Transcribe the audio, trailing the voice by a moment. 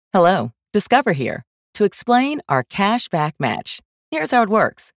Hello, Discover here to explain our cash back match. Here's how it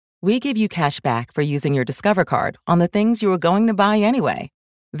works. We give you cash back for using your Discover card on the things you were going to buy anyway.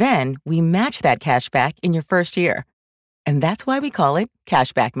 Then we match that cash back in your first year. And that's why we call it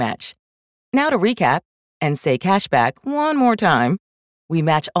Cashback Match. Now to recap and say cashback one more time. We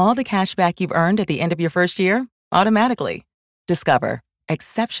match all the cash back you've earned at the end of your first year automatically. Discover.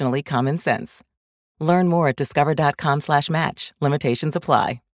 Exceptionally common sense. Learn more at discover.com/match. Limitations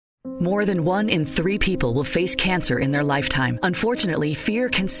apply. More than 1 in 3 people will face cancer in their lifetime. Unfortunately, fear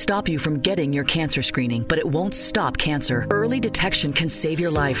can stop you from getting your cancer screening, but it won't stop cancer. Early detection can save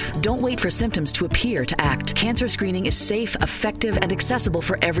your life. Don't wait for symptoms to appear to act. Cancer screening is safe, effective, and accessible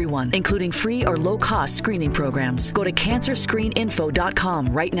for everyone, including free or low-cost screening programs. Go to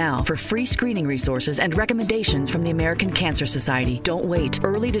cancerscreeninfo.com right now for free screening resources and recommendations from the American Cancer Society. Don't wait.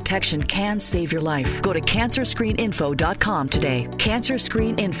 Early detection can save your life. Go to cancerscreeninfo.com today.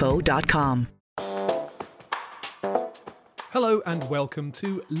 Cancerscreeninfo.com. Hello and welcome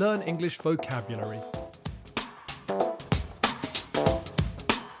to Learn English Vocabulary.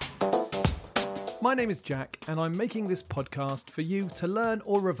 My name is Jack and I'm making this podcast for you to learn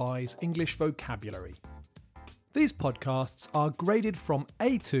or revise English vocabulary. These podcasts are graded from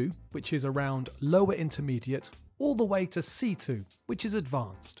A2, which is around lower intermediate, all the way to C2, which is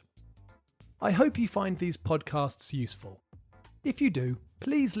advanced. I hope you find these podcasts useful. If you do,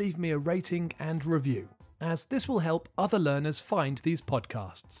 please leave me a rating and review, as this will help other learners find these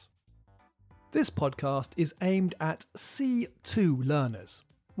podcasts. This podcast is aimed at C2 learners,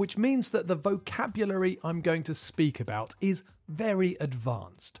 which means that the vocabulary I'm going to speak about is very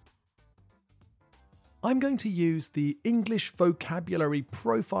advanced. I'm going to use the English Vocabulary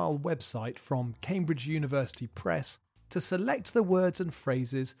Profile website from Cambridge University Press to select the words and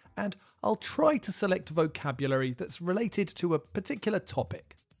phrases, and I'll try to select vocabulary that's related to a particular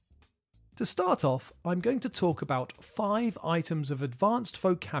topic. To start off, I'm going to talk about 5 items of advanced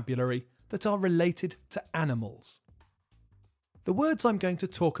vocabulary that are related to animals. The words I'm going to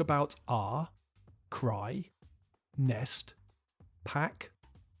talk about are cry, nest, pack,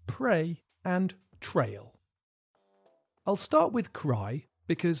 prey, and trail. I'll start with cry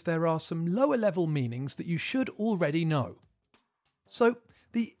because there are some lower level meanings that you should already know. So,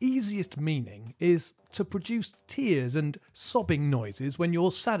 the easiest meaning is to produce tears and sobbing noises when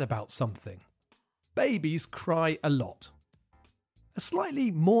you're sad about something. Babies cry a lot. A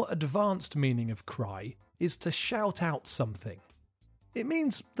slightly more advanced meaning of cry is to shout out something. It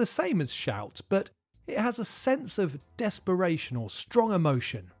means the same as shout, but it has a sense of desperation or strong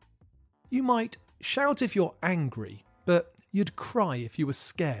emotion. You might shout if you're angry, but you'd cry if you were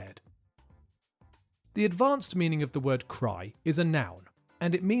scared. The advanced meaning of the word cry is a noun,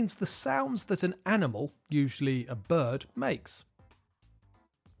 and it means the sounds that an animal, usually a bird, makes.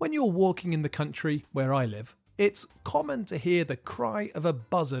 When you're walking in the country where I live, it's common to hear the cry of a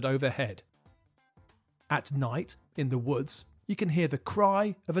buzzard overhead. At night, in the woods, you can hear the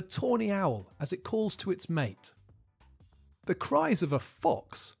cry of a tawny owl as it calls to its mate. The cries of a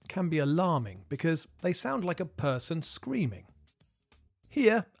fox can be alarming because they sound like a person screaming.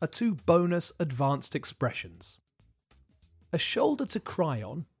 Here are 2 bonus advanced expressions. A shoulder to cry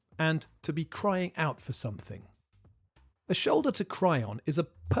on and to be crying out for something. A shoulder to cry on is a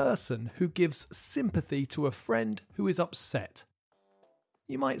person who gives sympathy to a friend who is upset.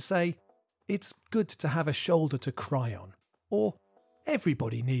 You might say, "It's good to have a shoulder to cry on," or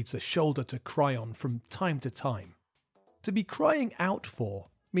 "Everybody needs a shoulder to cry on from time to time." To be crying out for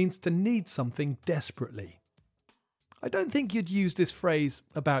means to need something desperately. I don't think you'd use this phrase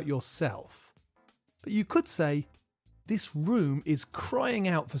about yourself, but you could say, "This room is crying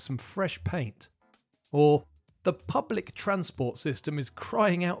out for some fresh paint," or "The public transport system is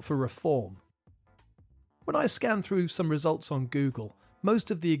crying out for reform." When I scan through some results on Google,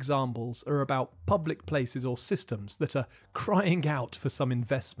 most of the examples are about public places or systems that are crying out for some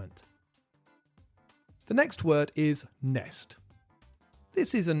investment. The next word is nest.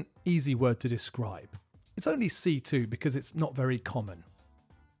 This is an easy word to describe. It's only C2 because it's not very common.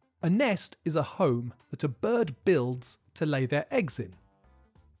 A nest is a home that a bird builds to lay their eggs in.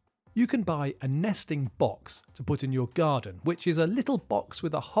 You can buy a nesting box to put in your garden, which is a little box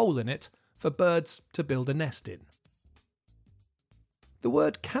with a hole in it for birds to build a nest in. The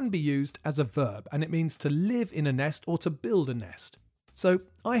word can be used as a verb, and it means to live in a nest or to build a nest. So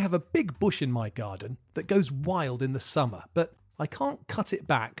I have a big bush in my garden that goes wild in the summer, but I can't cut it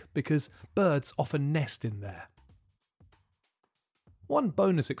back because birds often nest in there. One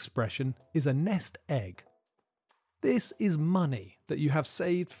bonus expression is a nest egg. This is money that you have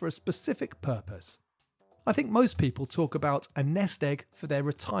saved for a specific purpose. I think most people talk about a nest egg for their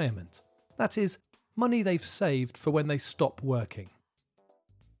retirement. That is, money they've saved for when they stop working.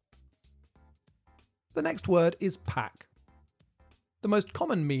 The next word is pack. The most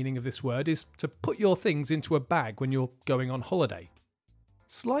common meaning of this word is to put your things into a bag when you're going on holiday.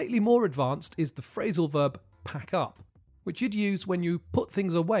 Slightly more advanced is the phrasal verb pack up, which you'd use when you put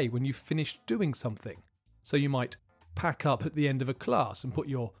things away when you've finished doing something. So you might pack up at the end of a class and put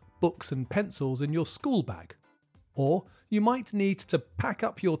your books and pencils in your school bag. Or you might need to pack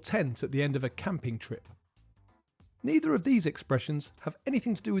up your tent at the end of a camping trip. Neither of these expressions have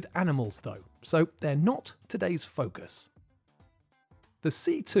anything to do with animals though, so they're not today's focus. The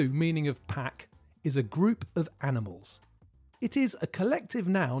C2 meaning of pack is a group of animals. It is a collective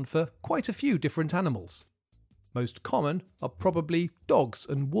noun for quite a few different animals. Most common are probably dogs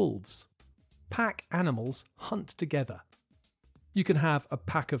and wolves. Pack animals hunt together. You can have a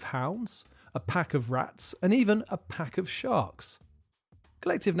pack of hounds, a pack of rats, and even a pack of sharks.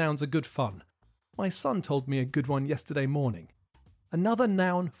 Collective nouns are good fun. My son told me a good one yesterday morning. Another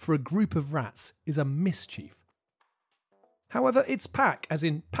noun for a group of rats is a mischief. However, it's pack, as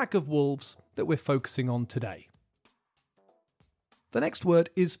in pack of wolves, that we're focusing on today. The next word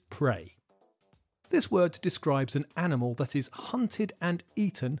is prey. This word describes an animal that is hunted and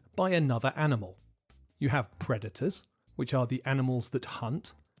eaten by another animal. You have predators, which are the animals that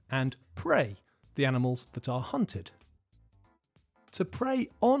hunt, and prey, the animals that are hunted. To prey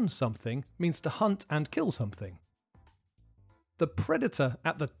on something means to hunt and kill something. The predator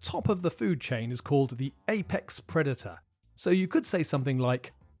at the top of the food chain is called the apex predator. So you could say something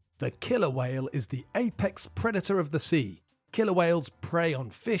like, the killer whale is the apex predator of the sea. Killer whales prey on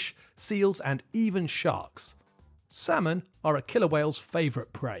fish, seals, and even sharks. Salmon are a killer whale's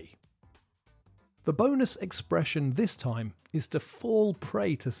favourite prey. The bonus expression this time is to fall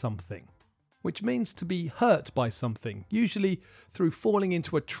prey to something, which means to be hurt by something, usually through falling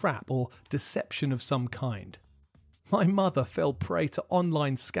into a trap or deception of some kind. My mother fell prey to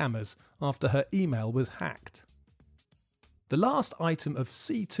online scammers after her email was hacked. The last item of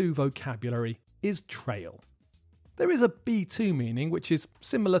C2 vocabulary is trail. There is a B2 meaning which is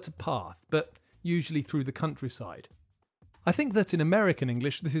similar to path, but usually through the countryside. I think that in American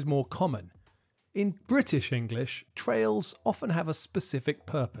English this is more common. In British English, trails often have a specific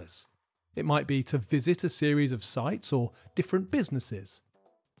purpose. It might be to visit a series of sites or different businesses.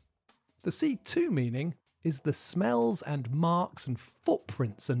 The C2 meaning is the smells and marks and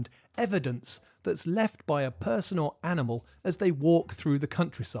footprints and evidence that's left by a person or animal as they walk through the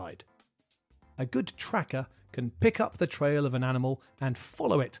countryside. A good tracker can pick up the trail of an animal and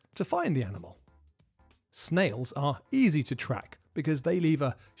follow it to find the animal. Snails are easy to track because they leave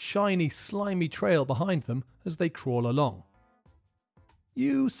a shiny, slimy trail behind them as they crawl along.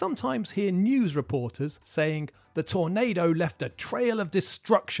 You sometimes hear news reporters saying the tornado left a trail of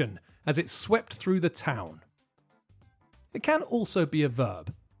destruction as it swept through the town. It can also be a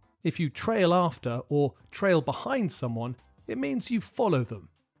verb. If you trail after or trail behind someone, it means you follow them,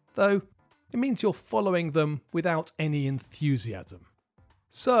 though it means you're following them without any enthusiasm.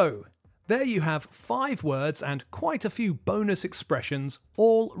 So, there you have 5 words and quite a few bonus expressions,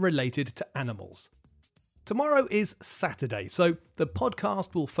 all related to animals. Tomorrow is Saturday, so the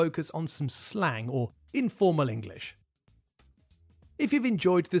podcast will focus on some slang or informal English. If you've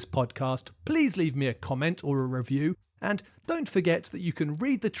enjoyed this podcast, please leave me a comment or a review, and don't forget that you can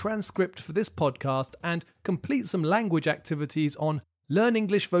read the transcript for this podcast and complete some language activities on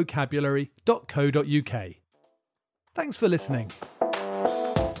learnenglishvocabulary.co.uk. Thanks for listening.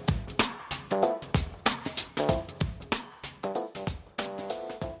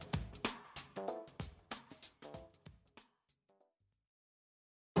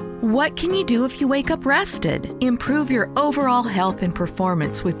 What can you do if you wake up rested? Improve your overall health and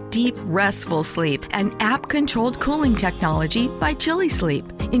performance with deep, restful sleep and app-controlled cooling technology by Chili Sleep.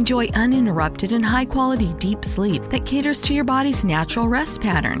 Enjoy uninterrupted and high-quality deep sleep that caters to your body's natural rest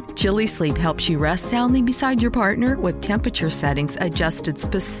pattern. Chili Sleep helps you rest soundly beside your partner with temperature settings adjusted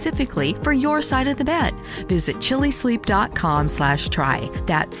specifically for your side of the bed. Visit chilisleep.com/try.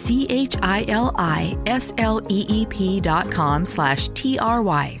 That's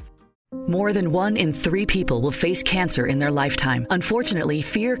CHILISLEEP.com/TRY. More than 1 in 3 people will face cancer in their lifetime. Unfortunately,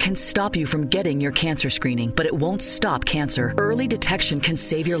 fear can stop you from getting your cancer screening, but it won't stop cancer. Early detection can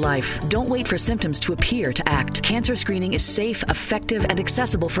save your life. Don't wait for symptoms to appear to act. Cancer screening is safe, effective, and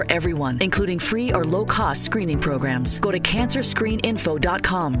accessible for everyone, including free or low-cost screening programs. Go to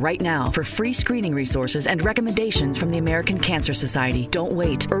cancerscreeninfo.com right now for free screening resources and recommendations from the American Cancer Society. Don't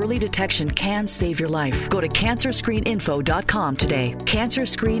wait. Early detection can save your life. Go to cancerscreeninfo.com today.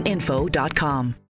 cancerscreeninfo.com.